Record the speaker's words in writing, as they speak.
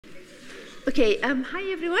Okay,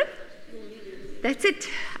 hi everyone. That's it.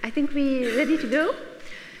 I think we're ready to go.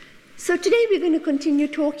 So today we're going to continue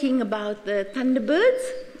talking about the thunderbirds,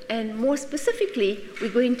 and more specifically, we're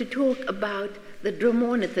going to talk about the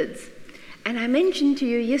dromornithids. And I mentioned to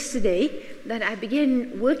you yesterday that I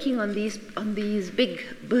began working on these big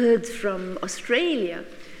birds from Australia.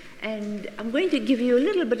 And I'm going to give you a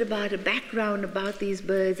little bit about a background about these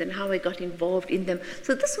birds and how I got involved in them.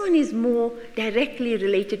 So this one is more directly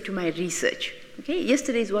related to my research. Okay?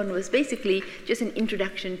 Yesterday's one was basically just an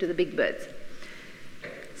introduction to the big birds.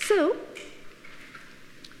 So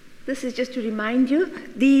this is just to remind you,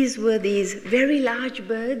 these were these very large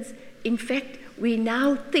birds. In fact, we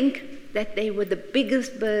now think that they were the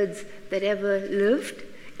biggest birds that ever lived,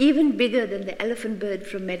 even bigger than the elephant bird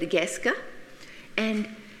from Madagascar. And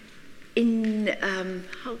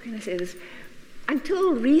how can I say this?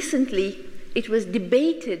 Until recently, it was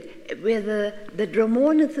debated whether the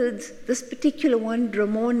dromornithids, this particular one,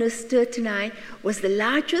 Dromornis sturtoni, was the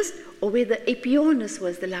largest, or whether Aepyornis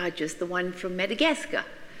was the largest, the one from Madagascar.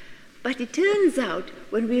 But it turns out,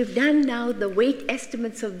 when we've done now the weight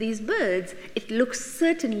estimates of these birds, it looks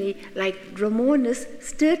certainly like Dromornis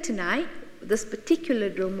sturtoni, this particular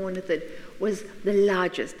dromornithid, was the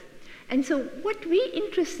largest. And so what we're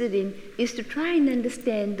interested in is to try and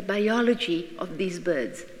understand the biology of these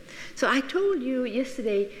birds. So I told you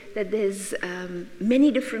yesterday that there's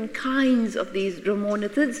many different kinds of these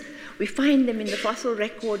dromornithids. We find them in the fossil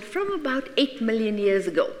record from about 8 million years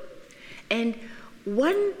ago. And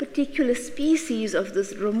one particular species of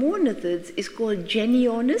this dromornithids is called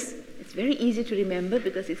Genyornis. It's very easy to remember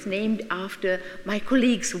because it's named after my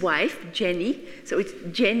colleague's wife, Jenny. So it's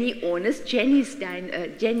Genyornis,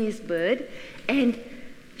 Jenny's bird. And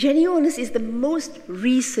Genyornis is the most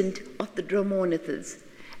recent of the dromornithids.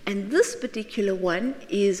 And this particular one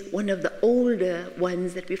is one of the older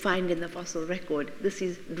ones that we find in the fossil record. This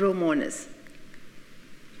is Dromornis.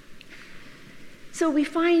 So we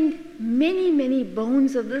find many, many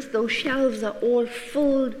bones of this. Those shelves are all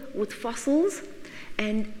filled with fossils.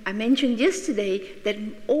 And I mentioned yesterday that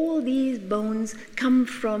all these bones come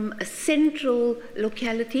from a central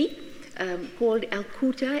locality called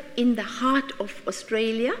Alcuta in the heart of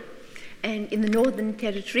Australia and in the Northern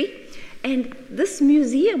Territory. And this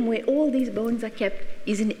museum where all these bones are kept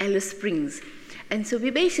is in Alice Springs. And so we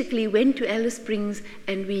basically went to Alice Springs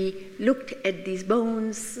and we looked at these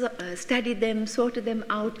bones, studied them, sorted them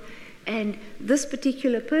out. And this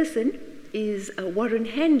particular person is Warren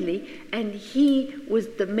Handley, and he was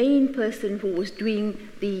the main person who was doing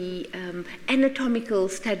the anatomical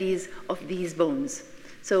studies of these bones.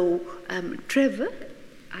 So Trevor,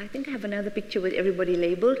 I think I have another picture with everybody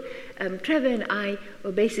labeled. Trevor and I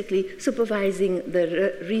were basically supervising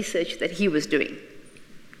the research that he was doing.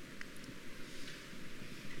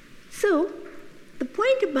 So the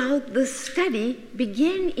point about this study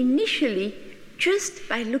began initially just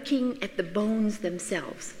by looking at the bones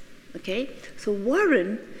themselves. Okay, so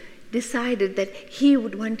Warren decided that he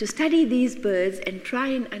would want to study these birds and try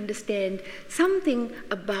and understand something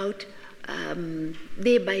about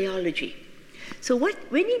their biology. So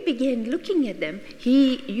when he began looking at them,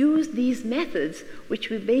 he used these methods, which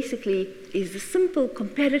basically is a simple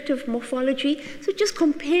comparative morphology. So just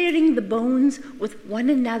comparing the bones with one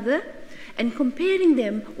another and comparing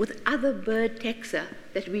them with other bird taxa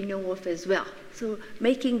that we know of as well. So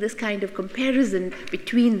making this kind of comparison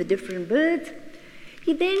between the different birds.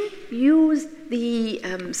 He then used the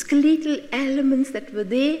skeletal elements that were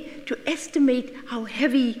there to estimate how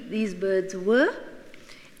heavy these birds were.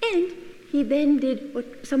 And he then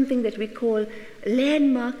did something that we call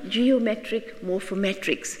landmark geometric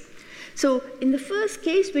morphometrics. So in the first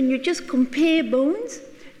case, when you just compare bones,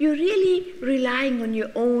 you're really relying on your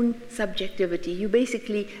own subjectivity. You're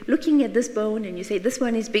basically looking at this bone and you say, this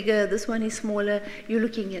one is bigger, this one is smaller, you're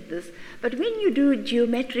looking at this. But when you do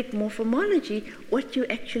geometric morphology, what you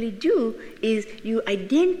actually do is you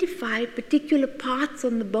identify particular parts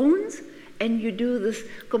on the bones and you do this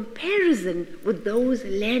comparison with those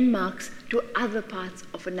landmarks to other parts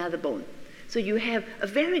of another bone. So you have a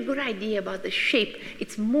very good idea about the shape.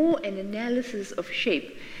 It's more an analysis of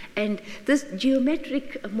shape. And this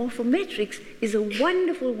geometric morphometrics is a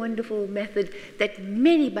wonderful, wonderful method that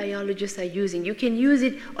many biologists are using. You can use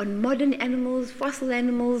it on modern animals, fossil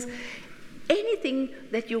animals, anything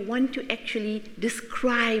that you want to actually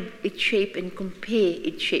describe its shape and compare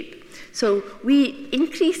its shape. So we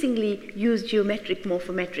increasingly use geometric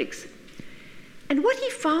morphometrics. And what he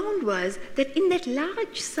found was that in that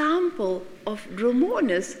large sample of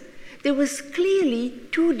Dromornis, there was clearly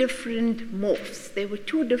two different morphs. There were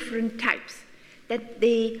two different types. That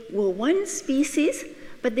they were one species,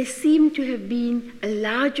 but there seemed to have been a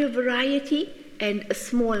larger variety and a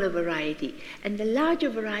smaller variety. And the larger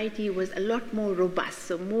variety was a lot more robust,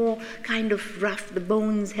 so more kind of rough. The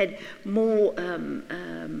bones had more,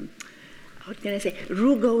 what can I say,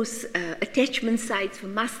 rugose attachment sites for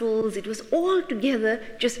muscles. It was all together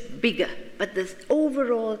just bigger, but the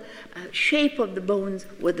overall shape of the bones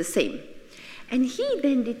were the same. And he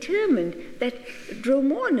then determined that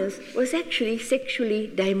Dromonas was actually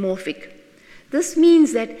sexually dimorphic. This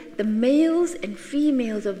means that the males and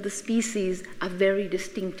females of the species are very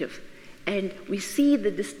distinctive, and we see the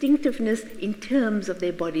distinctiveness in terms of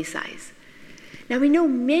their body size. Now, we know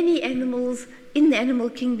many animals in the animal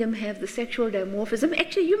kingdom have the sexual dimorphism.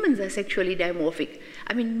 Actually, humans are sexually dimorphic.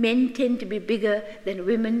 I mean, men tend to be bigger than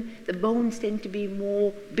women, the bones tend to be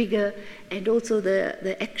more bigger, and also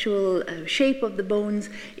the actual shape of the bones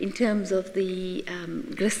in terms of the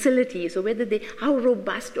gracility, so whether how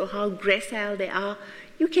robust or how gracile they are,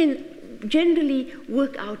 you can generally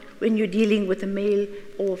work out when you're dealing with a male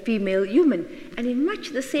or female human. And in much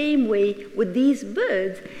the same way with these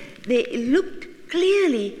birds, they looked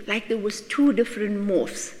clearly like there was two different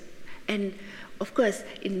morphs. And of course,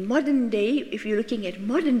 in modern day, if you're looking at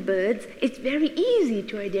modern birds, it's very easy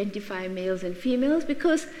to identify males and females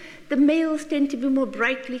because the males tend to be more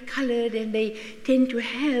brightly colored and they tend to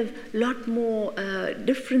have a lot more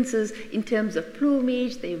differences in terms of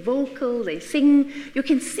plumage, they're vocal, they sing, you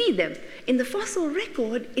can see them. In the fossil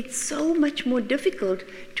record, it's so much more difficult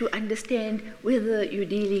to understand whether you're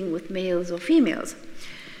dealing with males or females.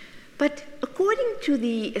 But according to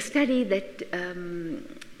the study that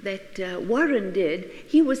Warren did,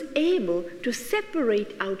 he was able to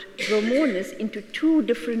separate out Dromonas into two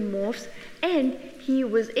different morphs, and he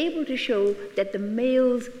was able to show that the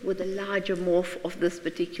males were the larger morph of this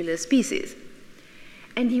particular species.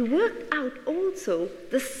 And he worked out also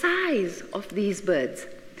the size of these birds.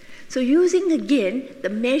 So using again the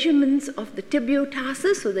measurements of the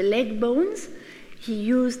tibiotarsus, so the leg bones, he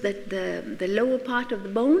used the lower part of the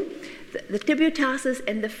bone, the tibiotarsus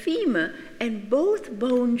and the femur, and both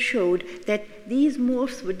bones showed that these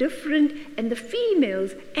morphs were different, and the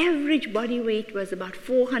female's average body weight was about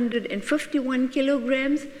 451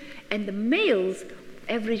 kilograms, and the male's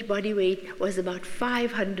average body weight was about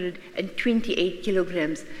 528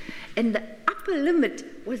 kilograms. And the upper limit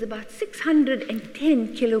was about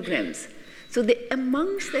 610 kilograms. So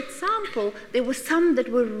amongst that sample, there were some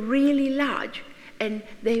that were really large, and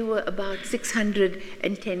they were about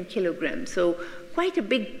 610 kilograms. So quite a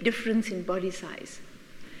big difference in body size.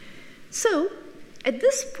 So at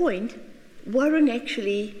this point, Warren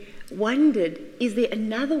actually wondered, is there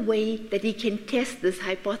another way that he can test this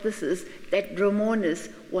hypothesis that Dromonas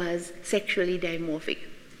was sexually dimorphic?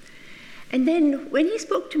 And then when he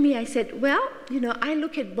spoke to me, I said, well, I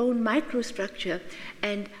look at bone microstructure,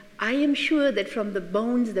 and I am sure that from the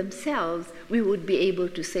bones themselves, we would be able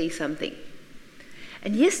to say something.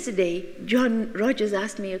 And yesterday, John Rogers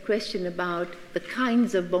asked me a question about the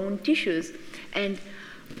kinds of bone tissues. And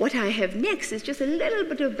what I have next is just a little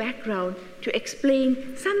bit of background to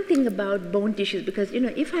explain something about bone tissues, because,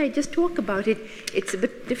 if I just talk about it, it's a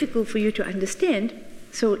bit difficult for you to understand.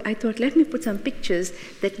 So I thought, let me put some pictures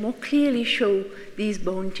that more clearly show these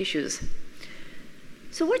bone tissues.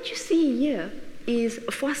 So what you see here is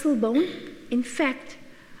a fossil bone. In fact,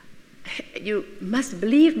 you must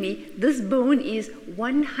believe me, this bone is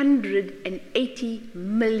 180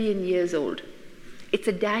 million years old. It's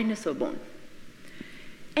a dinosaur bone.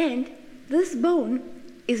 And this bone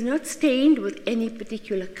is not stained with any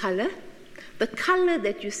particular color. The color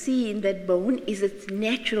that you see in that bone is its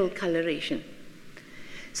natural coloration.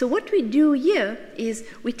 So what we do here is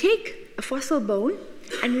we take a fossil bone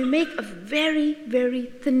and we make a very, very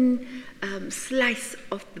thin slice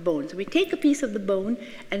of the bone. So we take a piece of the bone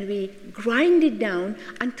and we grind it down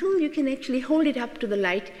until you can actually hold it up to the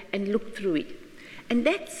light and look through it. And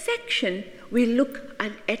that section we look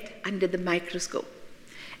at under the microscope.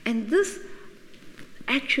 And this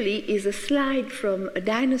actually is a slide from a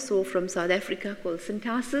dinosaur from South Africa called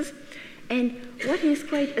Syntacus. And what is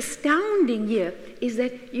quite astounding here is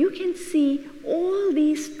that you can see all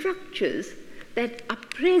these structures that are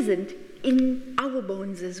present in our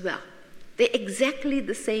bones as well. They're exactly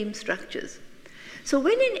the same structures. So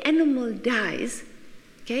when an animal dies,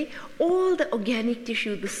 all the organic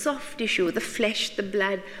tissue, the soft tissue, the flesh, the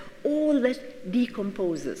blood, all that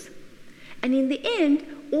decomposes. And in the end,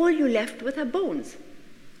 all you're left with are bones.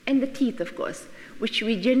 And the teeth, of course, which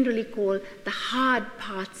we generally call the hard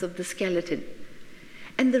parts of the skeleton.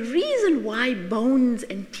 And the reason why bones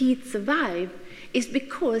and teeth survive is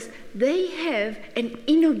because they have an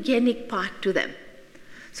inorganic part to them.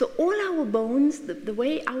 So all our bones, the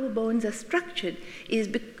way our bones are structured is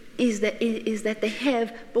that they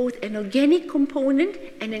have both an organic component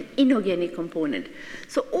and an inorganic component.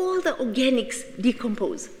 So all the organics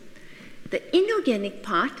decompose. The inorganic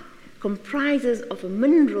part comprises of a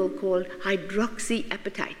mineral called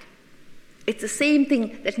hydroxyapatite. It's the same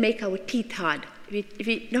thing that makes our teeth hard. If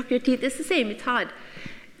you knock your teeth, it's the same, it's hard.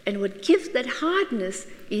 And what gives that hardness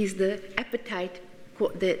is the apatite,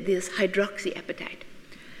 this hydroxyapatite.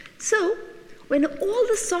 So when all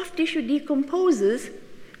the soft tissue decomposes,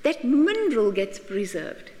 that mineral gets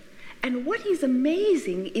preserved. And what is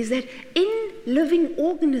amazing is that in living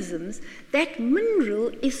organisms, that mineral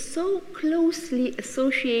is so closely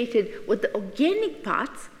associated with the organic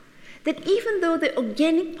parts that even though the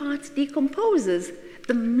organic parts decomposes,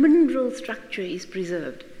 the mineral structure is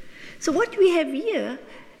preserved. So what we have here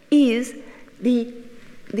is the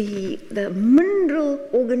mineral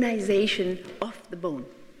organization of the bone.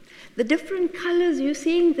 The different colors you're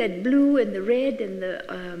seeing, that blue and the red and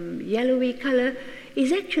the yellowy color,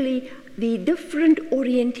 is actually the different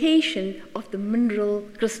orientation of the mineral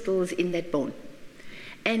crystals in that bone.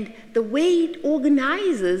 And the way it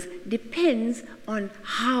organizes depends on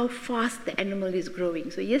how fast the animal is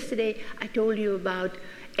growing. So yesterday I told you about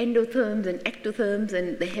endotherms and ectotherms,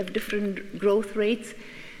 and they have different growth rates.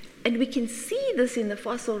 And we can see this in the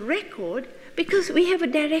fossil record because we have a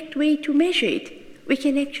direct way to measure it. We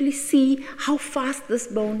can actually see how fast this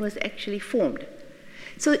bone was actually formed.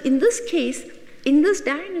 So in this case, in this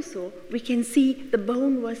dinosaur, we can see the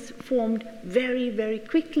bone was formed very, very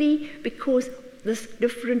quickly because this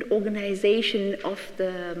different organization of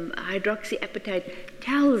the hydroxyapatite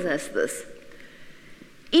tells us this.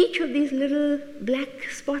 Each of these little black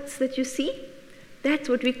spots that you see, that's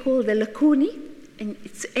what we call the lacunae, and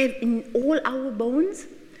it's in all our bones.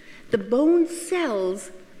 The bone cells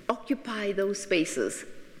occupy those spaces.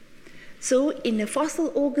 So in a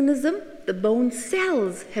fossil organism, the bone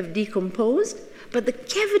cells have decomposed, but the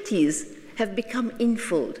cavities have become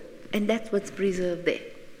infilled, and that's what's preserved there.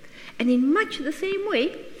 And in much the same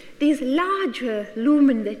way, these larger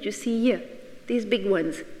lumen that you see here, these big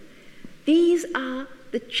ones, these are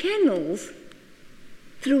the channels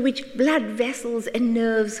through which blood vessels and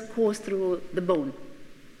nerves course through the bone.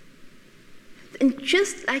 And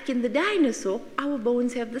just like in the dinosaur, our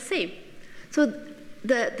bones have the same. So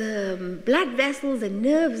the blood vessels and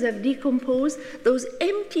nerves have decomposed. Those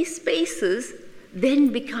empty spaces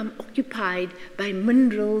then become occupied by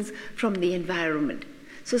minerals from the environment.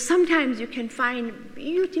 So sometimes you can find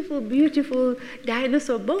beautiful, beautiful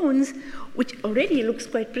dinosaur bones, which already looks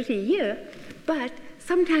quite pretty here, but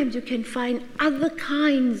sometimes you can find other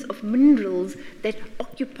kinds of minerals that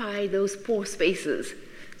occupy those pore spaces.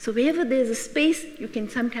 So wherever there's a space, you can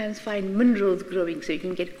sometimes find minerals growing. So you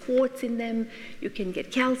can get quartz in them, you can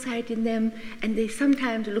get calcite in them, and they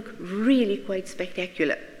sometimes look really quite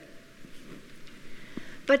spectacular.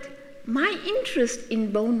 But my interest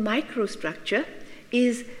in bone microstructure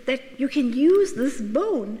is that you can use this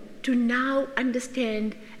bone to now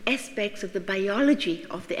understand aspects of the biology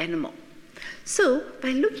of the animal. So by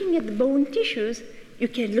looking at the bone tissues, you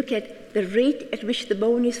can look at the rate at which the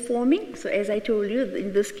bone is forming. So as I told you,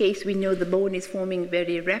 in this case, we know the bone is forming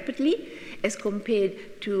very rapidly as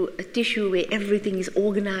compared to a tissue where everything is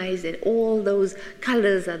organized and all those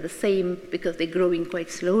colors are the same because they're growing quite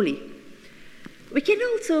slowly. We can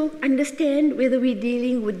also understand whether we're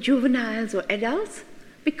dealing with juveniles or adults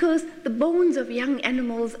because the bones of young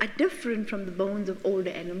animals are different from the bones of older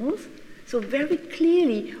animals. So very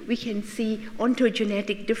clearly we can see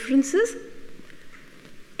ontogenetic differences.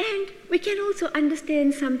 And we can also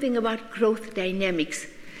understand something about growth dynamics.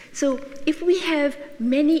 So if we have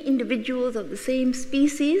many individuals of the same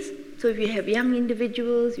species, so if you have young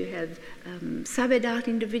individuals, you have subadult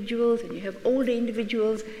individuals, and you have older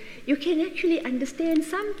individuals, you can actually understand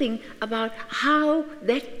something about how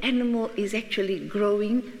that animal is actually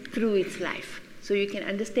growing through its life. So you can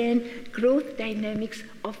understand growth dynamics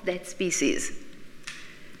of that species.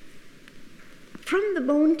 From the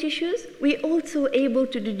bone tissues, we're also able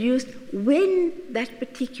to deduce when that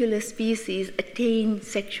particular species attains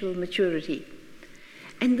sexual maturity.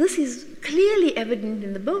 And this is clearly evident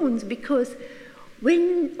in the bones because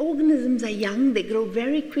when organisms are young, they grow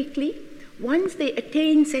very quickly. Once they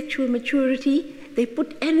attain sexual maturity, they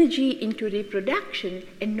put energy into reproduction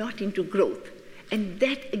and not into growth. And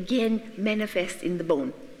that again manifests in the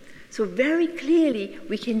bone. So very clearly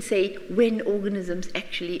we can say when organisms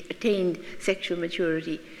actually attained sexual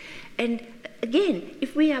maturity. And again,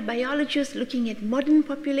 if we are biologists looking at modern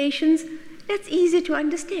populations, that's easy to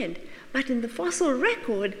understand. But in the fossil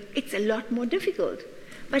record, it's a lot more difficult.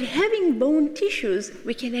 But having bone tissues,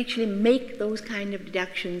 we can actually make those kind of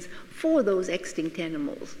deductions for those extinct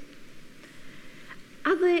animals.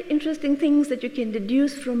 Other interesting things that you can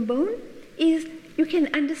deduce from bone is you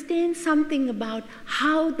can understand something about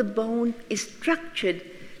how the bone is structured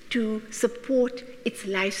to support its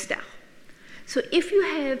lifestyle. So if you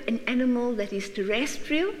have an animal that is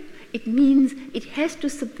terrestrial, it means it has to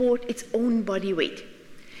support its own body weight.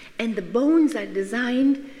 And the bones are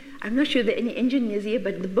designed, I'm not sure there are any engineers here,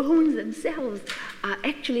 but the bones themselves are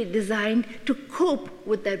actually designed to cope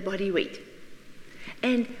with that body weight.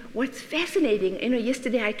 And what's fascinating,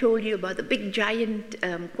 yesterday I told you about the big giant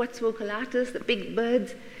Quetzalcoatlus, the big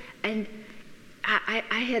birds, and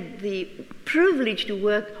I had the privilege to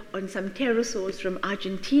work on some pterosaurs from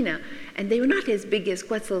Argentina, and they were not as big as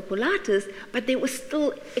Quetzalcoatlus, but they were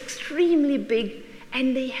still extremely big,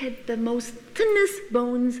 and they had the most thinnest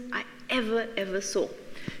bones I ever saw.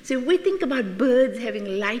 So if we think about birds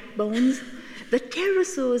having light bones, the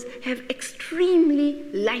pterosaurs have extremely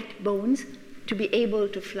light bones to be able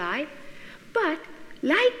to fly, but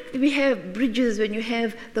like we have bridges, when you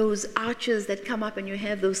have those arches that come up and you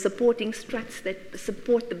have those supporting struts that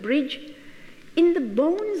support the bridge, in the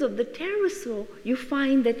bones of the pterosaur, you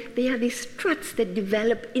find that they are these struts that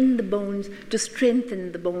develop in the bones to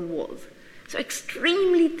strengthen the bone walls. So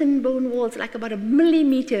extremely thin bone walls, like about 1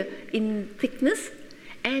 millimeter in thickness,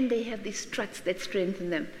 and they have these struts that strengthen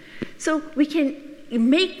them. So we can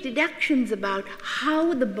make deductions about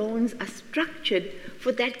how the bones are structured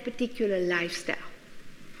for that particular lifestyle.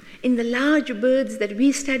 In the large birds that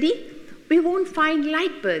we study, we won't find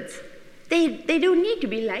light birds. They don't need to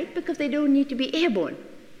be light because they don't need to be airborne.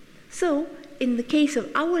 So in the case of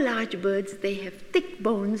our large birds, they have thick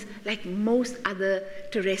bones like most other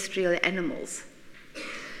terrestrial animals.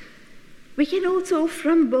 We can also,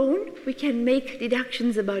 from bone, we can make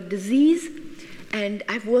deductions about disease. And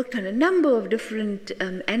I've worked on a number of different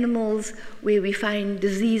animals where we find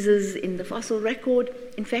diseases in the fossil record.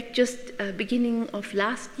 In fact, just beginning of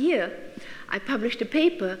last year, I published a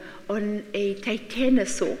paper on a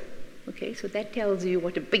titanosaur. Okay, so that tells you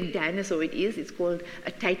what a big dinosaur it is. It's called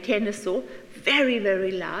a titanosaur, very,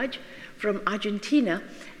 very large, from Argentina.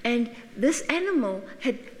 And this animal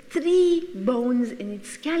had 3 bones in its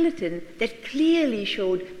skeleton that clearly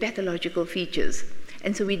showed pathological features.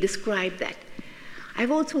 And so we described that.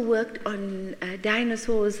 I've also worked on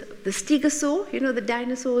dinosaurs, the stegosaur, the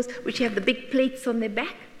dinosaurs which have the big plates on their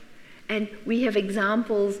back. And we have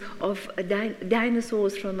examples of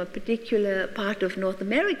dinosaurs from a particular part of North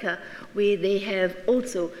America where they have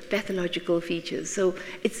also pathological features. So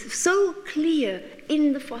it's so clear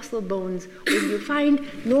in the fossil bones. When you find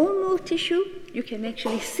normal tissue, you can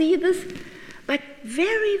actually see this. But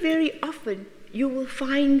very, very often, you will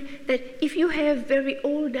find that if you have very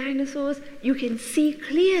old dinosaurs, you can see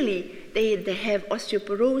clearly they have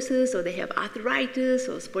osteoporosis, or they have arthritis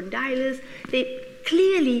or spondylis. They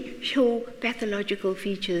clearly show pathological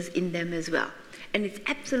features in them as well. And it's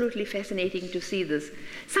absolutely fascinating to see this.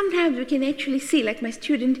 Sometimes we can actually see, like my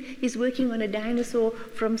student is working on a dinosaur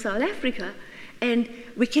from South Africa, and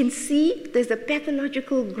we can see there's a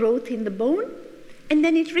pathological growth in the bone, and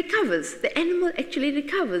then it recovers. The animal actually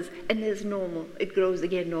recovers, and there's normal. It grows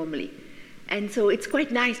again normally. And so it's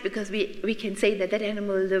quite nice because we can say that that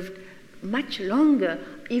animal lived much longer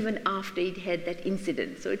even after it had that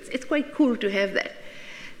incident. So it's quite cool to have that.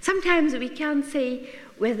 Sometimes we can't say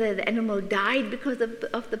whether the animal died because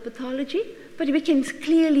of the pathology, but we can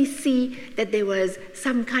clearly see that there was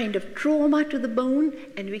some kind of trauma to the bone,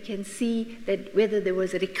 and we can see that whether there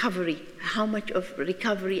was a recovery, how much of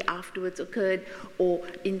recovery afterwards occurred, or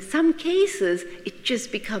in some cases it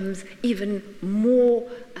just becomes even more,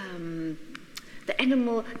 the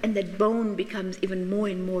animal and that bone becomes even more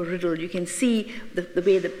and more riddled. You can see the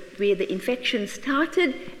way the infection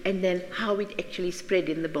started and then how it actually spread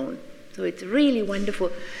in the bone. So it's really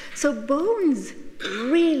wonderful. So bones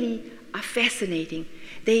really are fascinating.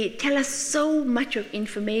 They tell us so much of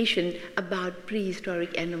information about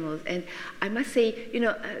prehistoric animals. And I must say,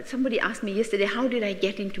 somebody asked me yesterday, how did I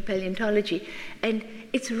get into paleontology? And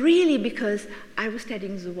it's really because I was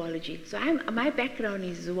studying zoology. So my background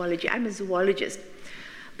is zoology. I'm a zoologist.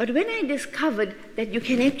 But when I discovered that you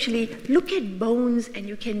can actually look at bones and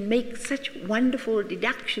you can make such wonderful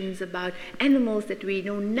deductions about animals that we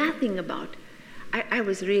know nothing about, I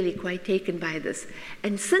was really quite taken by this.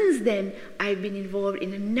 And since then, I've been involved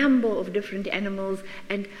in a number of different animals,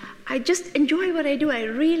 and I just enjoy what I do. I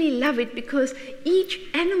really love it because each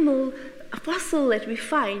animal a fossil that we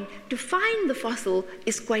find, to find the fossil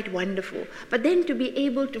is quite wonderful. But then to be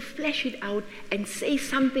able to flesh it out and say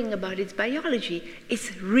something about its biology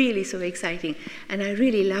is really so exciting. And I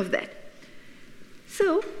really love that.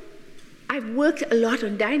 So I've worked a lot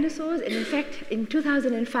on dinosaurs. And in fact, in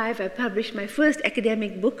 2005, I published my first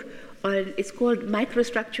academic book. It's called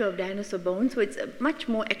Microstructure of Dinosaur Bones. So it's a much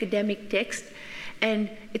more academic text. And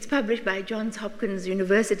it's published by Johns Hopkins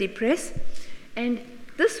University Press. And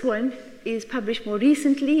this one is published more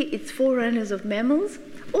recently. It's Forerunners of Mammals,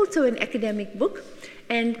 also an academic book.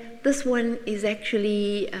 And this one is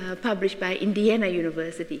actually published by Indiana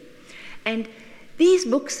University. And these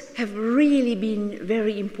books have really been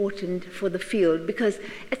very important for the field, because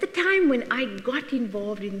at the time when I got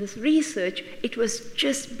involved in this research, it was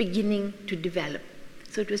just beginning to develop.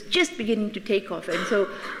 So it was just beginning to take off. And so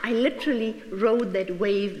I literally rode that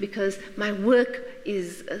wave, because my work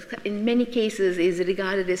is, in many cases, is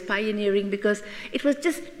regarded as pioneering, because it was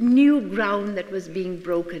just new ground that was being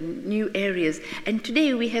broken, new areas. And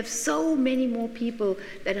today we have so many more people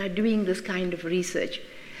that are doing this kind of research.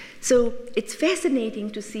 So it's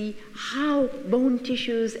fascinating to see how bone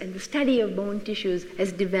tissues and the study of bone tissues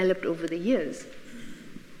has developed over the years.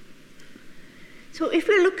 So if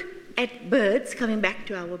we look at birds, coming back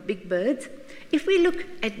to our big birds, if we look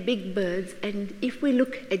at big birds and if we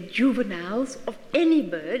look at juveniles of any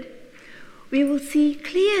bird, we will see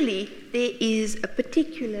clearly there is a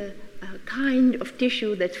particular kind of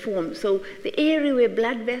tissue that's formed. So the area where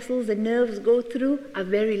blood vessels and nerves go through are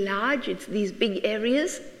very large. It's these big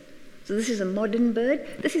areas. So this is a modern bird.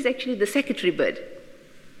 This is actually the secretary bird.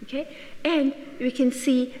 Okay? And we can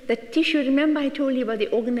see that tissue. Remember I told you about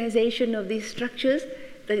the organization of these structures?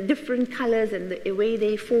 The different colors and the way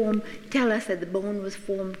they form tell us that the bone was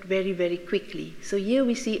formed very, very quickly. So here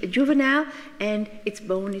we see a juvenile, and its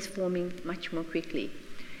bone is forming much more quickly.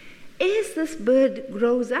 As this bird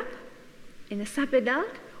grows up in a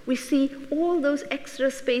subadult, we see all those extra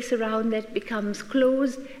space around that becomes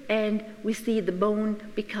closed, and we see the bone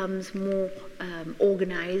becomes more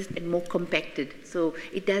organized and more compacted. So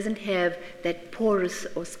it doesn't have that porous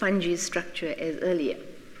or spongy structure as earlier.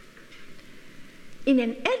 In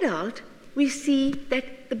an adult, we see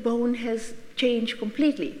that the bone has changed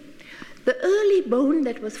completely. The early bone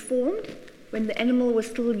that was formed when the animal was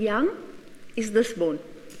still young is this bone.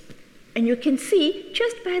 And you can see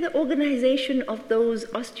just by the organization of those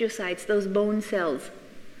osteocytes, those bone cells,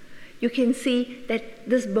 you can see that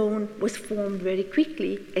this bone was formed very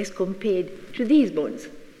quickly as compared to these bones.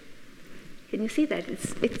 Can you see that?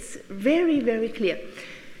 It's very, very clear.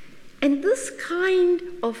 And this kind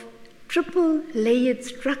of triple layered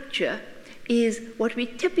structure is what we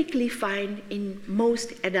typically find in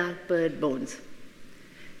most adult bird bones.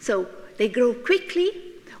 So they grow quickly.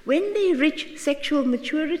 When they reach sexual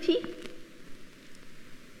maturity,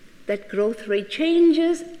 that growth rate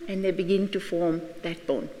changes and they begin to form that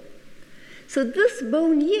bone. So this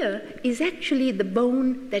bone here is actually the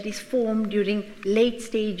bone that is formed during late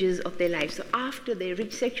stages of their life. So after they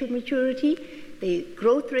reach sexual maturity, the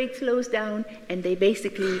growth rate slows down and they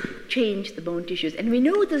basically change the bone tissues. And we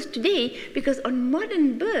know this today because on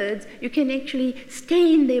modern birds, you can actually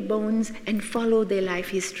stain their bones and follow their life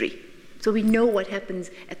history. So we know what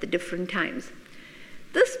happens at the different times.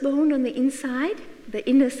 This bone on the inside, the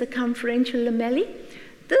inner circumferential lamellae,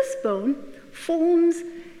 this bone forms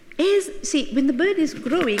when the bird is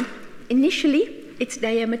growing, initially, its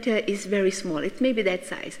diameter is very small. It's maybe that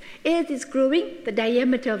size. As it's growing, the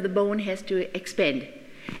diameter of the bone has to expand.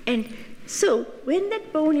 And so when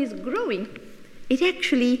that bone is growing, it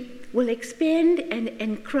actually will expand and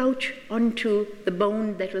encroach onto the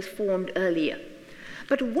bone that was formed earlier.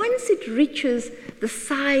 But once it reaches the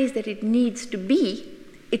size that it needs to be,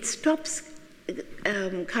 it stops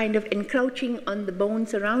kind of encroaching on the bone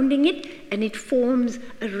surrounding it, and it forms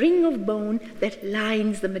a ring of bone that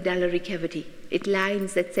lines the medullary cavity. It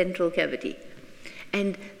lines that central cavity.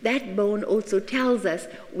 And that bone also tells us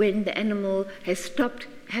when the animal has stopped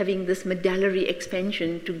having this medullary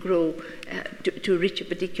expansion to grow, to reach a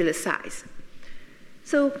particular size.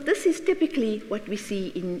 So this is typically what we see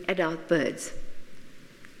in adult birds.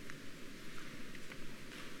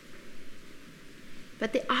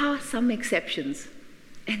 But there are some exceptions.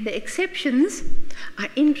 And the exceptions are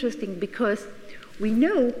interesting because we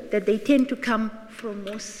know that they tend to come from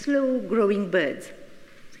more slow-growing birds.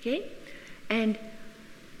 Okay? And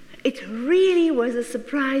it really was a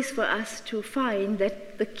surprise for us to find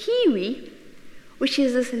that the kiwi, which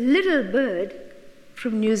is this little bird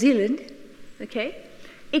from New Zealand, okay,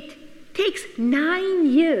 it takes 9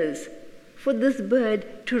 years for this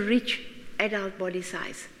bird to reach adult body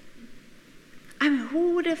size. I mean,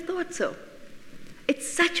 who would have thought so? It's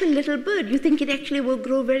such a little bird. You think it actually will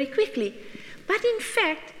grow very quickly. But in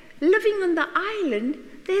fact, living on the island,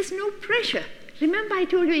 there's no pressure. Remember I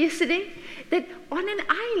told you yesterday that on an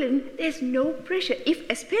island, there's no pressure,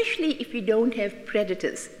 especially if you don't have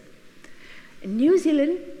predators. In New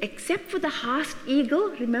Zealand, except for the housed eagle,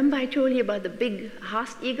 remember I told you about the big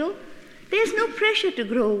housed eagle? There's no pressure to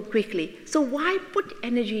grow quickly. So why put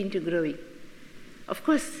energy into growing? Of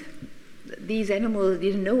course, these animals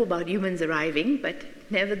didn't know about humans arriving, but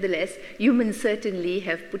nevertheless, humans certainly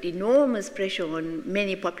have put enormous pressure on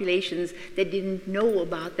many populations that didn't know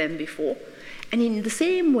about them before. And in the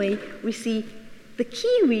same way, we see the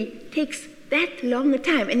kiwi takes that long a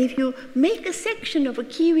time. And if you make a section of a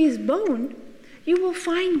kiwi's bone, you will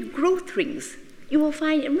find growth rings. You will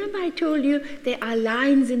find, remember I told you there are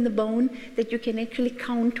lines in the bone that you can actually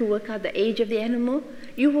count to work out the age of the animal?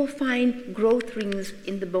 You will find growth rings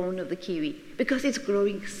in the bone of the kiwi because it's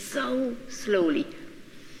growing so slowly.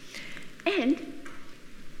 And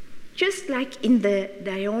just like in the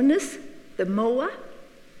Dionys, the moa,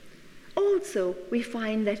 also we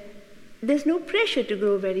find that there's no pressure to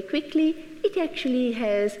grow very quickly. It actually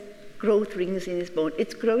has growth rings in its bone.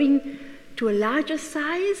 It's growing to a larger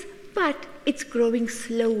size, but it's growing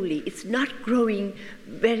slowly. It's not growing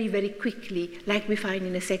very, very quickly like we find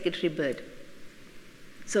in a secretary bird.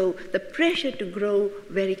 So the pressure to grow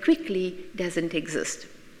very quickly doesn't exist.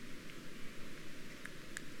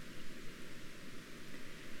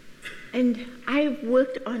 And I've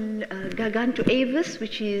worked on Gargantuavis,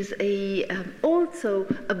 which is also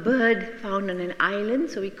a bird found on an island,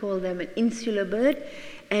 so we call them an insular bird.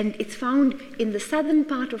 And it's found in the southern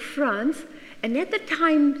part of France. And at the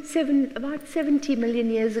time, about 70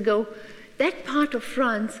 million years ago, that part of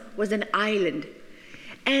France was an island.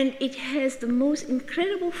 And it has the most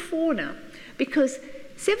incredible fauna, because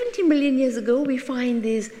 70 million years ago, we find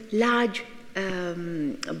these large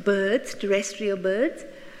birds, terrestrial birds.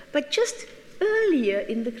 But just earlier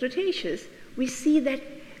in the Cretaceous, we see that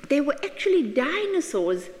there were actually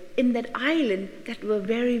dinosaurs in that island that were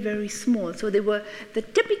very, very small. So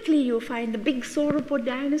typically you'll find the big sauropod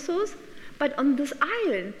dinosaurs, but on this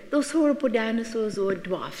island, those sauropod dinosaurs were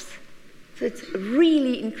dwarfs. So it's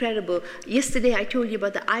really incredible. Yesterday I told you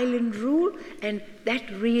about the island rule, and that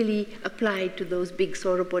really applied to those big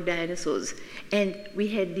sauropod dinosaurs. And we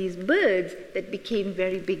had these birds that became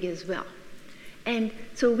very big as well. And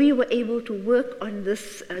so we were able to work on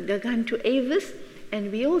this Gargantuavis,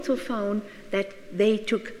 and we also found that they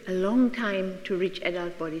took a long time to reach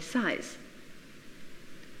adult body size.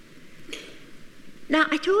 Now,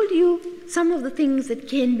 I told you some of the things that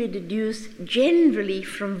can be deduced generally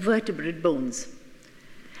from vertebrate bones.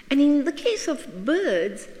 And in the case of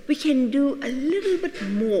birds, we can do a little bit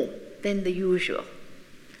more than the usual.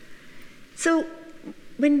 So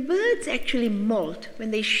when birds actually molt,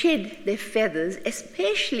 when they shed their feathers,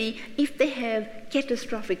 especially if they have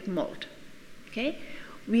catastrophic molt, okay,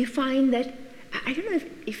 we find that, I don't know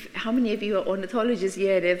if how many of you are ornithologists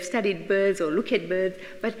here that have studied birds or look at birds,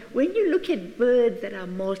 but when you look at birds that are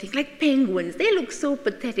molting, like penguins, they look so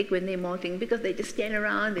pathetic when they're molting because they just stand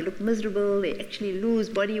around, they look miserable, they actually lose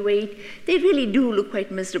body weight. They really do look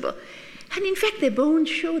quite miserable. And in fact, their bones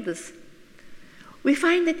show this. We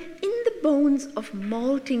find that in the bones of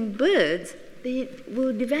molting birds, they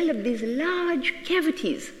will develop these large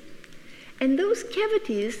cavities. And those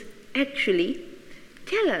cavities actually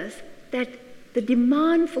tell us that the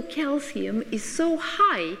demand for calcium is so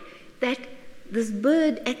high that this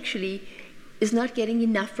bird actually is not getting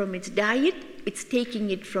enough from its diet, it's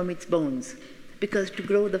taking it from its bones. Because to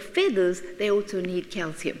grow the feathers, they also need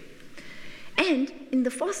calcium. And in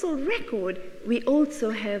the fossil record, we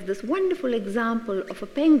also have this wonderful example of a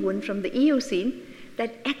penguin from the Eocene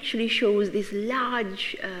that actually shows these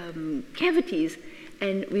large cavities,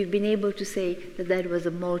 and we've been able to say that that was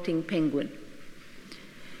a molting penguin.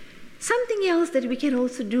 Something else that we can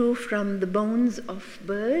also do from the bones of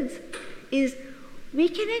birds is we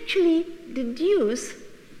can actually deduce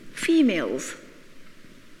females.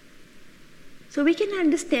 So we can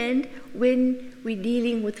understand when we're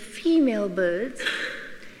dealing with female birds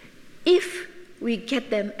if we get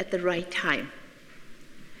them at the right time.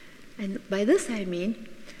 And by this I mean,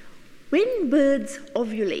 when birds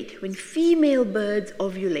ovulate, when female birds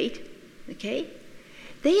ovulate, okay,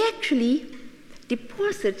 they actually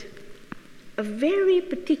deposit a very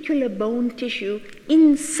particular bone tissue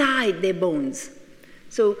inside their bones.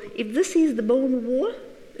 So if this is the bone wall,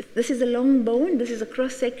 if this is a long bone, this is a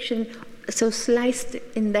cross-section, so sliced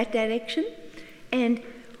in that direction, and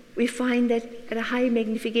we find that at a high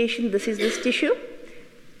magnification, this is this tissue.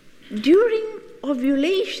 During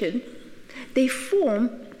ovulation, they form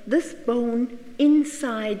this bone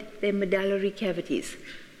inside their medullary cavities.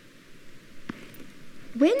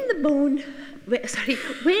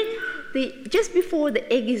 Just before the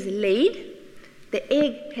egg is laid, the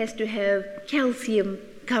egg has to have calcium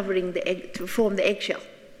covering the egg to form the eggshell.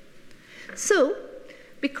 So,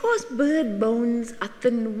 because bird bones are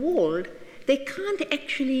thin-walled, they can't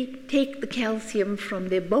actually take the calcium from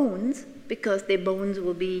their bones because their bones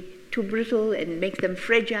will be too brittle and make them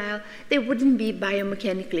fragile. They wouldn't be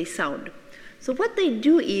biomechanically sound. So what they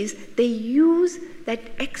do is they use that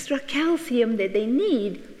extra calcium that they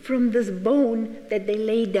need from this bone that they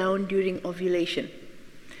lay down during ovulation.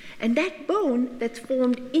 And that bone that's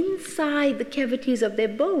formed inside the cavities of their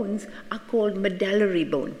bones are called medullary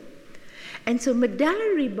bone. And so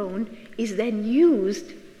medullary bone is then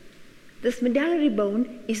used, this medullary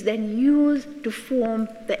bone is then used to form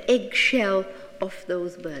the eggshell of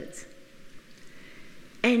those birds.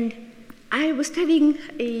 And I was studying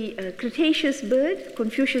a Cretaceous bird,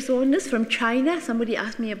 Confucius ornus, from China. Somebody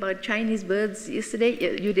asked me about Chinese birds yesterday.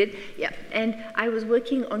 Yeah, you did? Yeah. And I was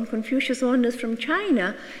working on Confucius ornus from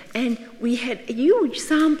China, and we had a huge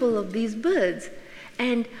sample of these birds.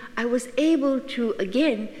 And I was able to,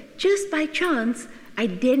 again, just by chance,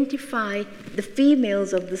 identify the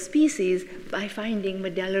females of the species by finding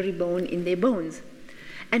medullary bone in their bones.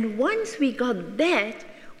 And once we got that,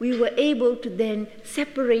 we were able to then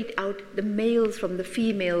separate out the males from the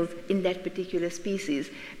females in that particular species.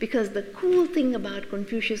 Because the cool thing about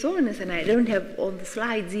Confucius ornus, and I don't have all the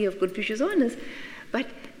slides here of Confucius ornus, but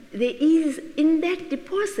there is, in that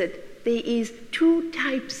deposit, there is two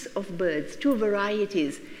types of birds, two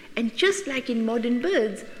varieties. And just like in modern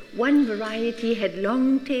birds, one variety had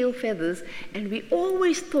long tail feathers, and we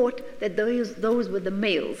always thought that those were the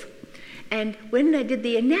males. And when I did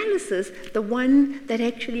the analysis, the one that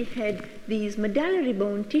actually had these medullary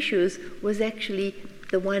bone tissues was actually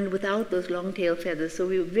the one without those long tail feathers. So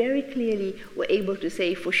we very clearly were able to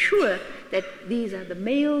say for sure that these are the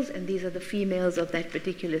males and these are the females of that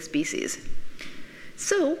particular species.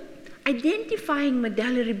 So identifying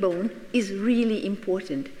medullary bone is really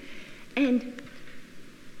important. And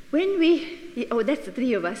when that's the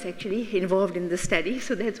three of us actually involved in the study.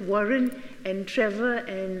 So that's Warren and Trevor,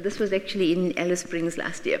 and this was actually in Alice Springs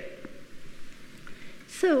last year.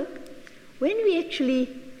 So when we actually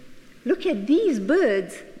look at these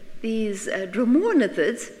birds, these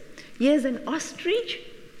dromornithids, here's an ostrich,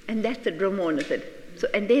 and that's a dromornithid. So,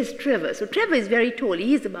 and there's Trevor. So Trevor is very tall.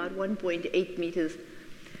 He's about 1.8 meters.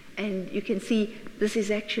 And you can see this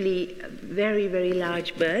is actually a very, very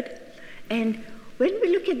large bird. And when we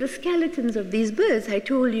look at the skeletons of these birds, I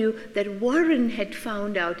told you that Warren had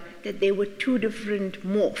found out that there were two different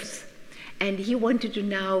morphs. And he wanted to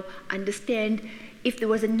now understand if there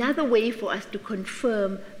was another way for us to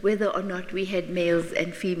confirm whether or not we had males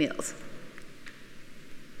and females.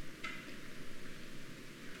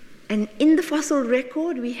 And in the fossil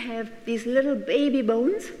record, we have these little baby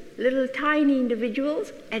bones, little tiny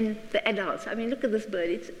individuals, and the adults. I mean, look at this bird.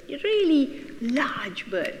 It's a really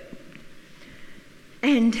large bird.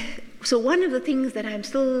 And so one of the things that I'm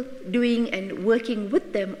still doing and working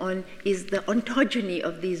with them on is the ontogeny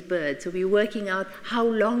of these birds. So we're working out how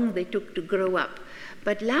long they took to grow up.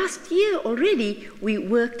 But last year already, we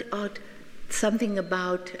worked out something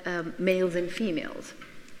about males and females.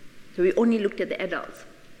 So we only looked at the adults.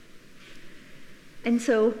 And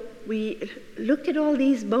so we looked at all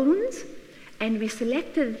these bones, and we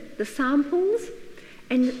selected the samples.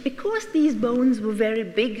 And because these bones were very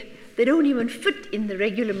big, they don't even fit in the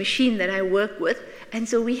regular machine that I work with. And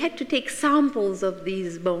so we had to take samples of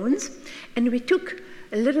these bones, and we took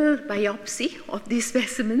a little biopsy of these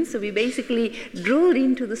specimens. So we basically drilled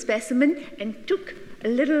into the specimen and took a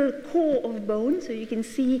little core of bone. So you can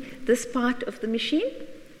see this part of the machine.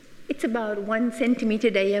 It's about 1 centimeter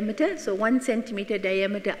diameter, so 1 centimeter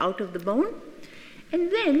diameter out of the bone. And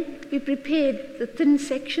then we prepared the thin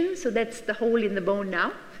section, so that's the hole in the bone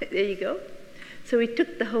now. There you go. So we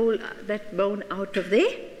took the whole, that bone out of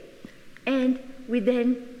there, and we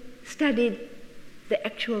then studied the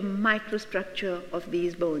actual microstructure of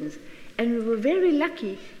these bones. And we were very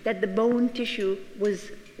lucky that the bone tissue was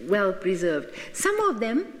well preserved. Some of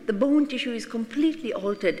them, the bone tissue is completely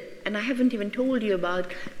altered, and I haven't even told you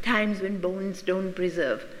about times when bones don't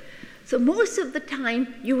preserve. So most of the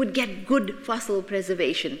time, you would get good fossil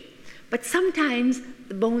preservation, but sometimes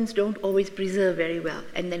the bones don't always preserve very well,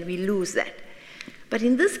 and then we lose that. But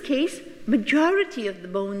in this case, majority of the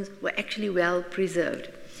bones were actually well preserved.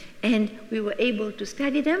 And we were able to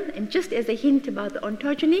study them, and just as a hint about the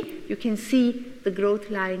ontogeny, you can see the growth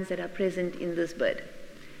lines that are present in this bird.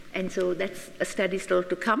 And so that's a study still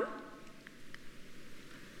to come.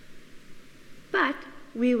 But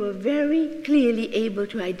we were very clearly able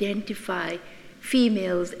to identify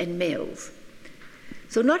females and males.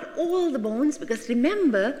 So not all the bones, because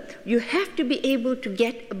remember, you have to be able to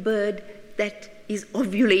get a bird that is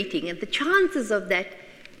ovulating, and the chances of that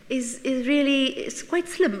is quite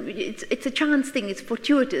slim. It's a chance thing, it's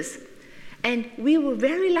fortuitous. And we were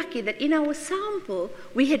very lucky that in our sample,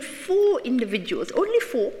 we had 4 individuals, only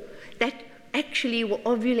 4, that actually were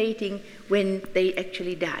ovulating when they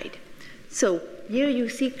actually died. So here you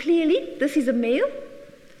see clearly, this is a male.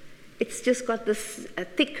 It's just got this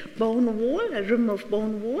thick bone wall, a rim of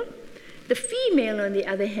bone wall. The female, on the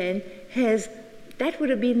other hand, has, that would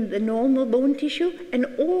have been the normal bone tissue, and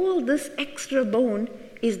all this extra bone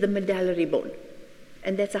is the medullary bone.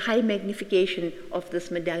 And that's a high magnification of this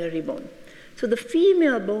medullary bone. So the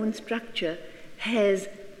female bone structure has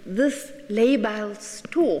this labile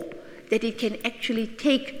store that it can actually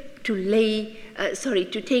take to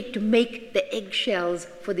to make the eggshells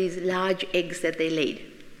for these large eggs that they laid.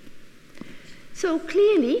 So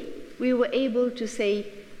clearly, we were able to say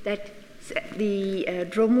that the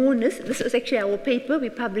Dromonas, this was actually our paper, we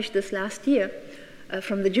published this last year,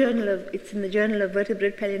 from the it's in the Journal of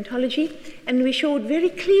Vertebrate Paleontology, and we showed very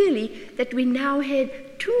clearly that we now had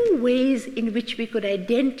 2 ways in which we could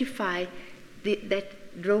identify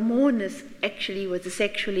that Dromonas actually was a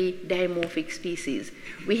sexually dimorphic species.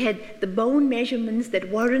 We had the bone measurements that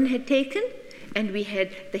Warren had taken, and we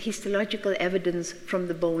had the histological evidence from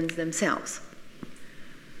the bones themselves.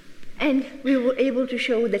 And we were able to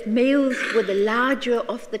show that males were the larger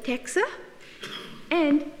of the taxa.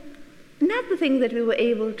 And another thing that we were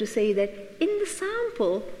able to say that in the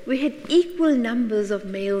sample, we had equal numbers of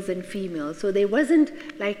males and females. So there wasn't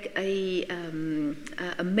like a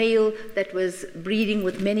male that was breeding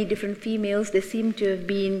with many different females. There seemed to have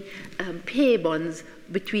been pair bonds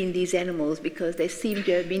between these animals because there seemed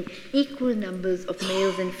to have been equal numbers of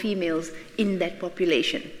males and females in that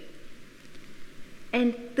population.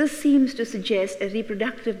 And this seems to suggest a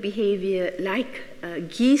reproductive behavior like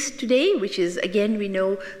geese today, which is, again, we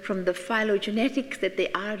know from the phylogenetics that they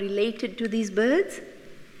are related to these birds.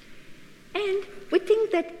 And we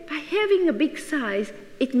think that by having a big size,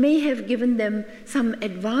 it may have given them some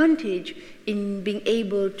advantage in being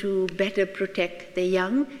able to better protect their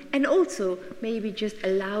young, and also maybe just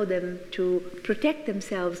allow them to protect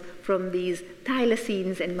themselves from these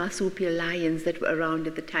thylacines and marsupial lions that were around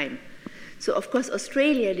at the time. So, of course,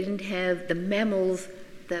 Australia didn't have the mammals,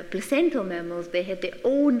 the placental mammals. They had their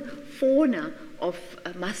own fauna of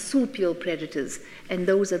marsupial predators. And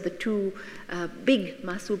those are the 2 big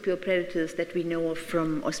marsupial predators that we know of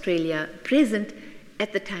from Australia present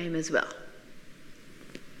at the time as well.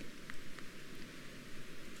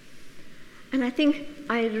 And I think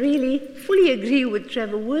I really fully agree with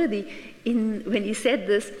Trevor Worthy when he said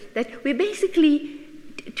this, that we basically,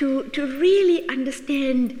 to really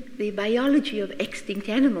understand the biology of extinct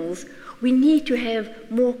animals, we need to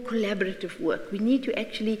have more collaborative work. We need to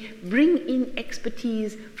actually bring in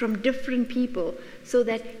expertise from different people so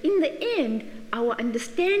that in the end, our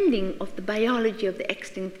understanding of the biology of the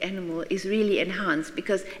extinct animal is really enhanced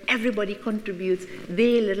because everybody contributes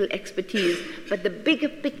their little expertise, but the bigger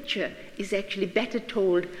picture is actually better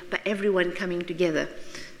told by everyone coming together.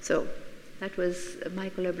 So that was my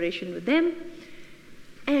collaboration with them.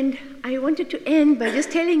 And I wanted to end by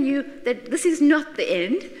just telling you that this is not the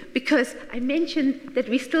end, because I mentioned that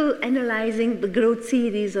we're still analyzing the growth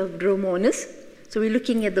series of Dromonas. So we're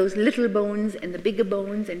looking at those little bones and the bigger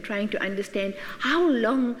bones and trying to understand how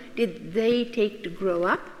long did they take to grow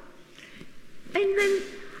up. And then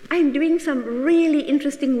I'm doing some really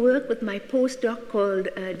interesting work with my postdoc called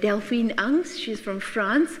Delphine Angst. She's from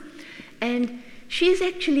France. And she's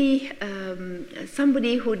actually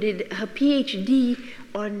somebody who did her PhD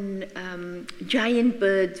on giant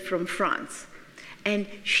birds from France. And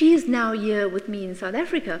she is now here with me in South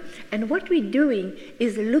Africa. And what we're doing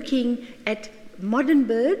is looking at modern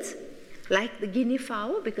birds, like the guinea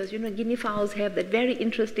fowl, because, you know, guinea fowls have that very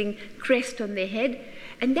interesting crest on their head.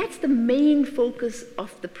 And that's the main focus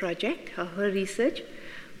of the project, her research.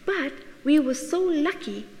 But we were so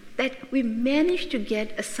lucky that we managed to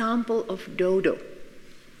get a sample of dodo.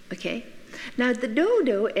 Okay? Now, the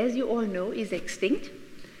dodo, as you all know, is extinct.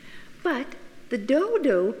 But the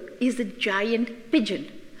dodo is a giant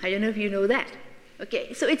pigeon. I don't know if you know that.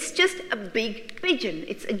 Okay, so it's just a big pigeon.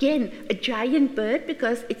 It's, again, a giant bird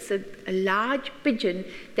because it's a large pigeon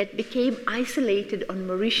that became isolated on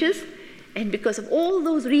Mauritius. And because of all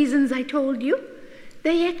those reasons I told you,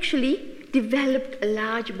 they actually developed a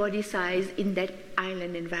large body size in that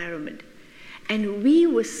island environment. And we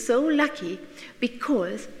were so lucky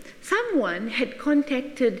because someone had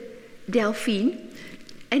contacted Delphine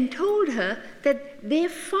and told her that their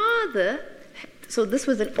father, so this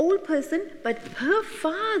was an old person, but her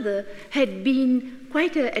father had been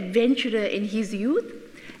quite an adventurer in his youth,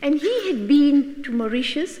 and he had been to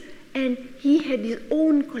Mauritius, and he had his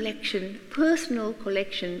own collection, personal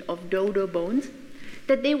collection of dodo bones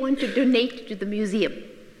that they want to donate to the museum.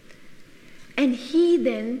 And he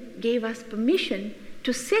then gave us permission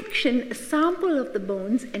to section a sample of the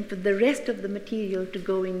bones and for the rest of the material to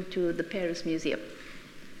go into the Paris Museum.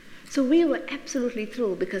 So we were absolutely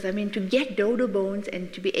thrilled because, I mean, to get dodo bones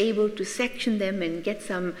and to be able to section them and get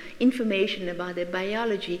some information about their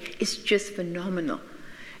biology is just phenomenal.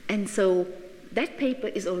 And so that paper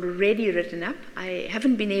is already written up. I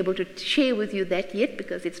haven't been able to share with you that yet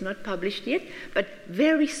because it's not published yet, but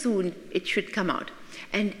very soon it should come out.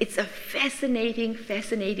 And it's a fascinating,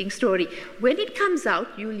 fascinating story. When it comes out,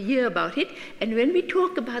 you'll hear about it. And when we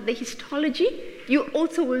talk about the histology, you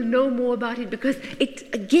also will know more about it because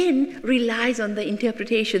it, again, relies on the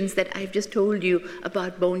interpretations that I've just told you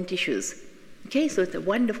about bone tissues. Okay, so it's a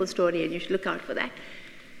wonderful story and you should look out for that.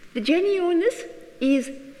 The Genionis is,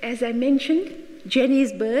 as I mentioned,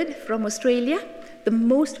 Jenny's bird from Australia, the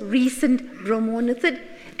most recent bromognathed.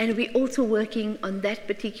 And we're also working on that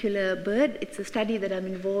particular bird. It's a study that I'm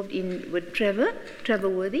involved in with Trevor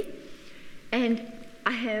Worthy. And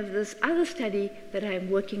I have this other study that I'm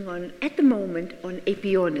working on at the moment on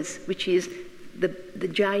Aepyornis, which is the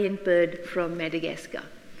giant bird from Madagascar.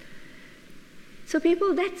 So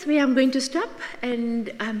people, that's where I'm going to stop,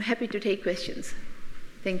 and I'm happy to take questions.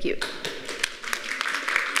 Thank you.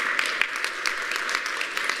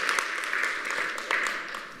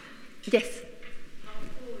 Yes?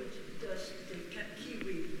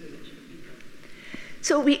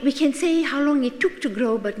 So we can say how long it took to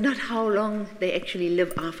grow, but not how long they actually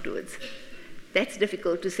live afterwards. That's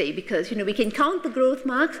difficult to say because, you know, we can count the growth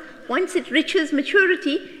marks. Once it reaches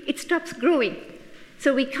maturity, it stops growing.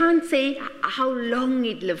 So we can't say how long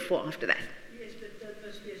it lived for after that. Yes, but that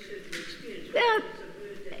must be a certain experience. Yeah, it's a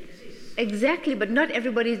bird that exists. Exactly, but not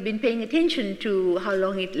everybody's been paying attention to how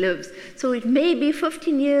long it lives. So it may be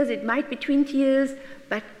 15 years, it might be 20 years,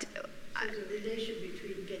 but... So the relation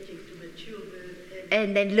between getting to mature bird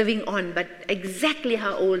and then living on, but exactly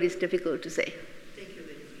how old is difficult to say. Thank you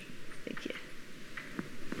very much. Thank you.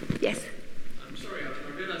 Yes? I'm sorry,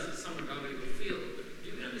 I realize it's somewhat out of your field, but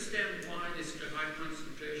do you understand why there's such a high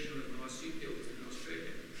concentration of marsupials in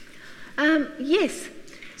Australia? Yes.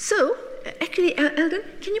 So, actually, Eldon,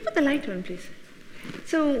 can you put the light on, please?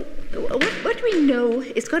 So, what we know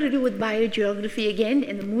is got to do with biogeography again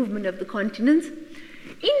and the movement of the continents.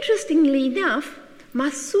 Interestingly enough,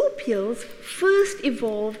 marsupials first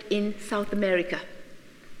evolved in South America,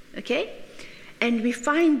 okay? And we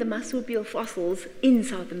find the marsupial fossils in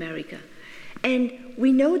South America. And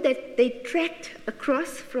we know that they trekked across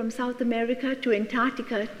from South America to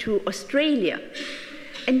Antarctica to Australia.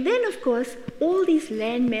 And then, of course, all these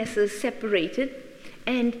land masses separated,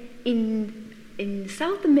 and in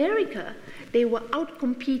South America, they were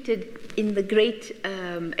outcompeted in the great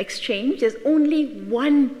exchange. There's only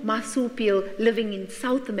one marsupial living in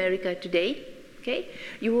South America today. Okay?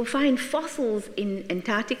 You will find fossils in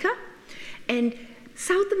Antarctica, and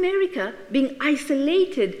South America being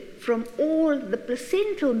isolated from all the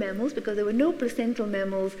placental mammals, because there were no placental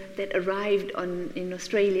mammals that arrived in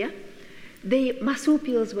Australia, the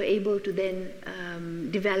marsupials were able to then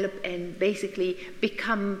develop and basically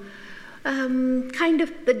become kind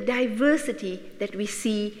of the diversity that we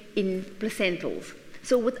see in placentals.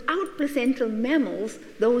 So without placental mammals,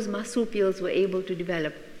 those marsupials were able to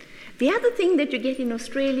develop. The other thing that you get in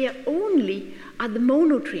Australia only are the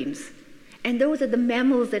monotremes, and those are the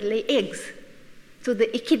mammals that lay eggs. So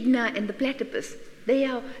the echidna and the platypus, they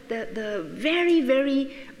are the very,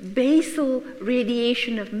 very basal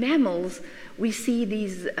radiation of mammals. We see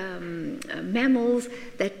these mammals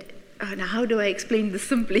that now, how do I explain this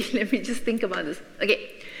simply? Let me just think about this. Okay,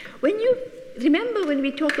 when you remember when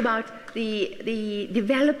we talk about the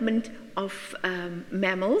development of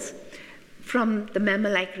mammals from the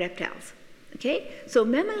mammal-like reptiles. Okay, so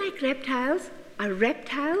mammal-like reptiles are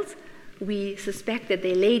reptiles. We suspect that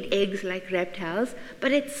they laid eggs like reptiles,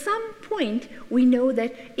 but at some point we know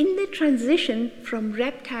that in the transition from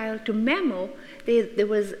reptile to mammal, there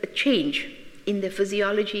was a change in their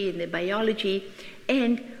physiology, in their biology,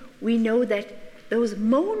 and we know that those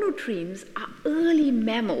monotremes are early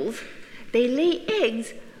mammals. They lay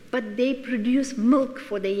eggs, but they produce milk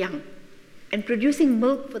for their young. And producing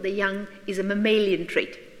milk for the young is a mammalian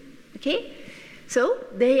trait. Okay? So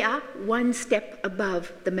they are one step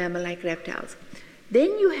above the mammal-like reptiles.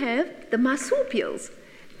 Then you have the marsupials.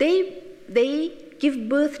 They give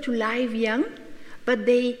birth to live young, but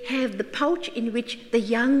they have the pouch in which the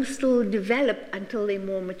young still develop until they're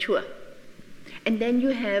more mature. And then you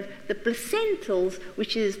have the placentals,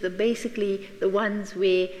 which is basically the ones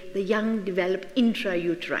where the young develop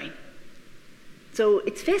intrauterine. So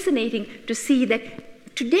it's fascinating to see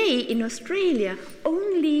that today in Australia,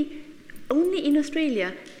 only in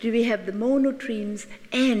Australia do we have the monotremes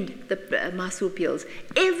and the marsupials.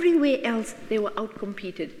 Everywhere else they were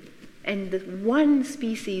outcompeted. And the one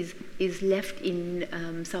species is left in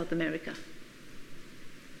South America.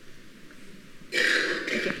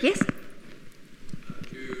 Okay. Yes?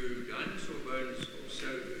 Do dinosaur bones also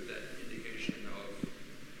give that indication of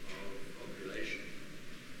ovulation?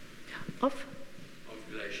 Of?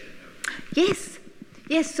 Ovulation. Yes.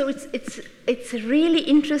 Yes, so it's really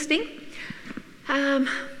interesting.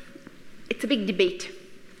 It's a big debate,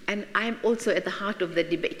 and I'm also at the heart of the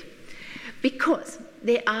debate, because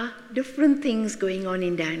there are different things going on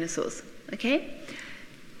in dinosaurs, okay?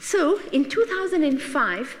 So in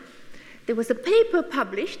 2005, there was a paper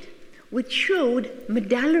published which showed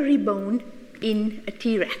medullary bone in a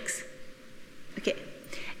T-Rex, okay?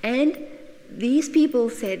 And these people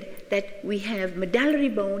said that we have medullary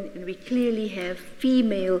bone and we clearly have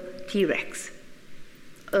female T-Rex,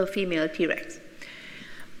 a female T-Rex.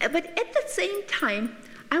 But at the same time,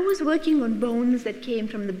 I was working on bones that came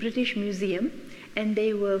from the British Museum, and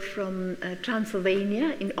they were from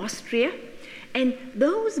Transylvania in Austria. And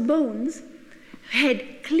those bones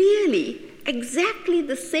had clearly exactly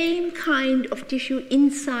the same kind of tissue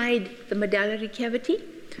inside the medullary cavity,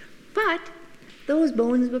 but those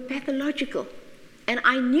bones were pathological. And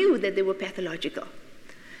I knew that they were pathological.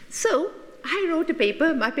 So I wrote a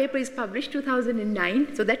paper. My paper is published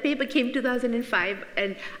 2009. So that paper came 2005,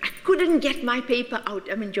 and I couldn't get my paper out.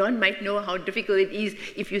 I mean, John might know how difficult it is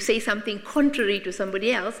if you say something contrary to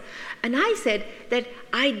somebody else. And I said that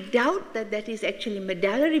I doubt that that is actually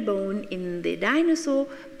medullary bone in the dinosaur,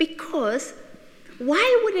 because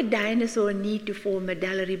why would a dinosaur need to form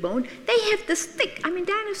medullary bone? They have this thick,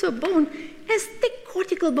 dinosaur bone has thick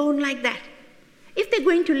cortical bone like that. If they're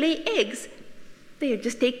going to lay eggs, they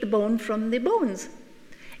just take the bone from the bones.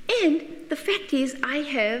 And the fact is, I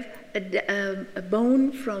have a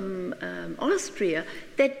bone from Austria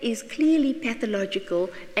that is clearly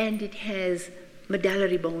pathological, and it has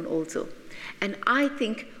medullary bone also. And I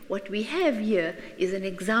think what we have here is an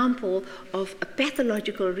example of a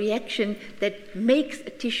pathological reaction that makes a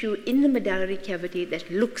tissue in the medullary cavity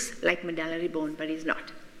that looks like medullary bone, but is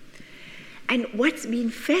not. And what's been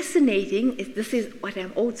fascinating is, this is what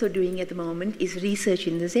I'm also doing at the moment, is research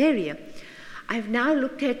in this area. I've now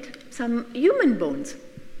looked at some human bones,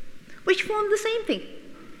 which form the same thing.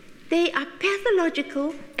 They are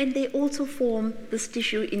pathological, and they also form this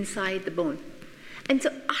tissue inside the bone. And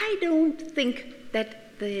so I don't think that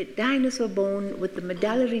the dinosaur bone with the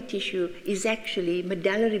medullary tissue is actually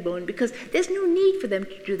medullary bone, because there's no need for them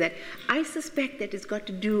to do that. I suspect that it's got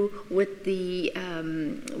to do with the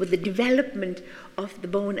development of the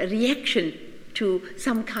bone, a reaction to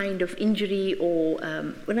some kind of injury, or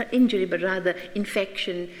well, not injury, but rather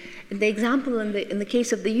infection. And the example in the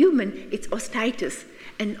case of the human, it's osteitis.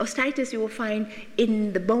 And osteitis you will find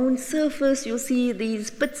in the bone surface. You'll see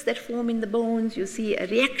these pits that form in the bones. You'll see a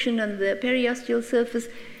reaction on the periosteal surface.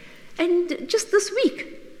 And just this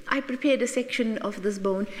week, I prepared a section of this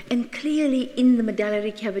bone, and clearly in the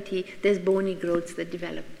medullary cavity, there's bony growths that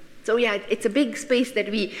develop. So yeah, it's a big space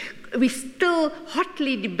that we're still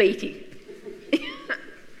hotly debating.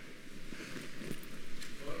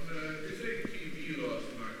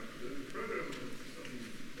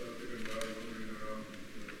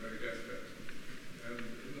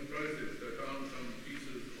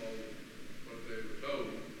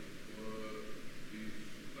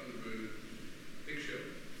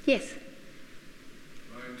 Yes.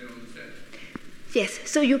 Yes,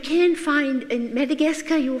 so you can find, in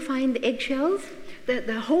Madagascar, you will find the eggshells.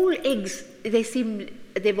 The whole eggs,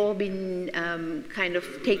 they've all been kind of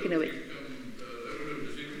taken away.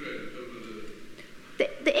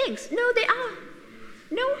 The eggs, no, they are.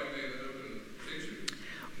 No.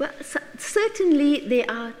 Well, certainly there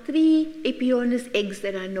are 3 Aepyornis eggs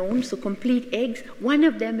that are known, so complete eggs. One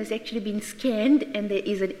of them has actually been scanned, and there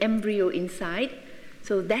is an embryo inside.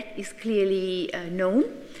 So that is clearly known.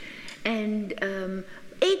 And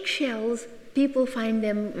eggshells, people find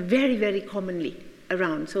them very, very commonly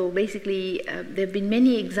around. So basically, there have been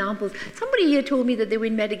many examples. Somebody here told me that they were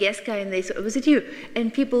in Madagascar, and they said, was it you?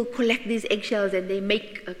 And people collect these eggshells, and they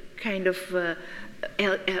make a kind of,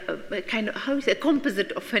 how is it, a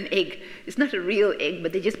composite of an egg. It's not a real egg,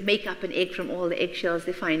 but they just make up an egg from all the eggshells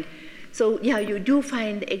they find. So yeah, you do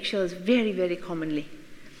find eggshells very, very commonly.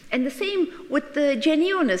 And the same with the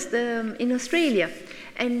Genionis in Australia.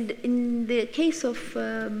 And in the case of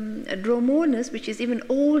Dromonas, which is even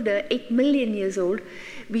older, 8 million years old,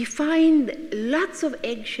 we find lots of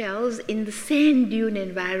eggshells in the sand dune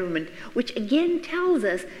environment, which again tells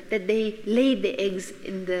us that they laid the eggs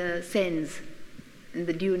in the sands, in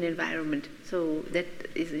the dune environment. So that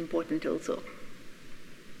is important also.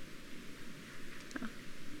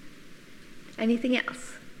 Anything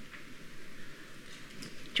else?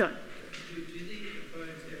 John? Do the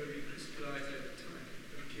bones ever recrystallize over time,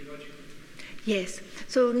 geologically? Yes.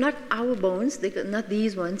 So not our bones, not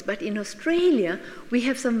these ones, but in Australia, we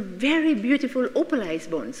have some very beautiful opalized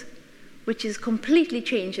bones, which is completely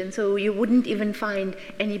changed, and so you wouldn't even find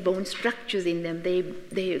any bone structures in them.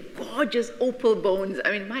 They're gorgeous opal bones.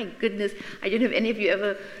 I mean, my goodness, I don't know if any of you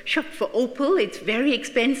ever shopped for opal. It's very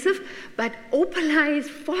expensive, but opalized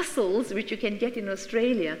fossils, which you can get in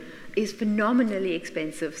Australia, is phenomenally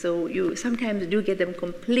expensive. So you sometimes do get them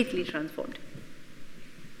completely transformed.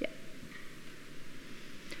 Yeah.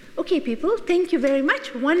 Okay, people, thank you very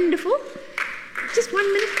much. Wonderful. Just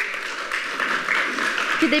 1 minute.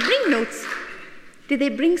 Did they bring notes? Did they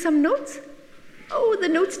bring some notes? Oh, the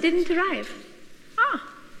notes didn't arrive.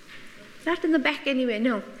 Not in the back anyway,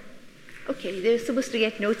 no. Okay, they're supposed to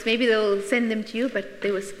get notes. Maybe they'll send them to you, but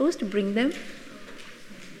they were supposed to bring them.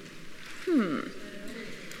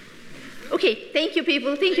 Okay, thank you,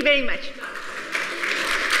 people. Thank you very much.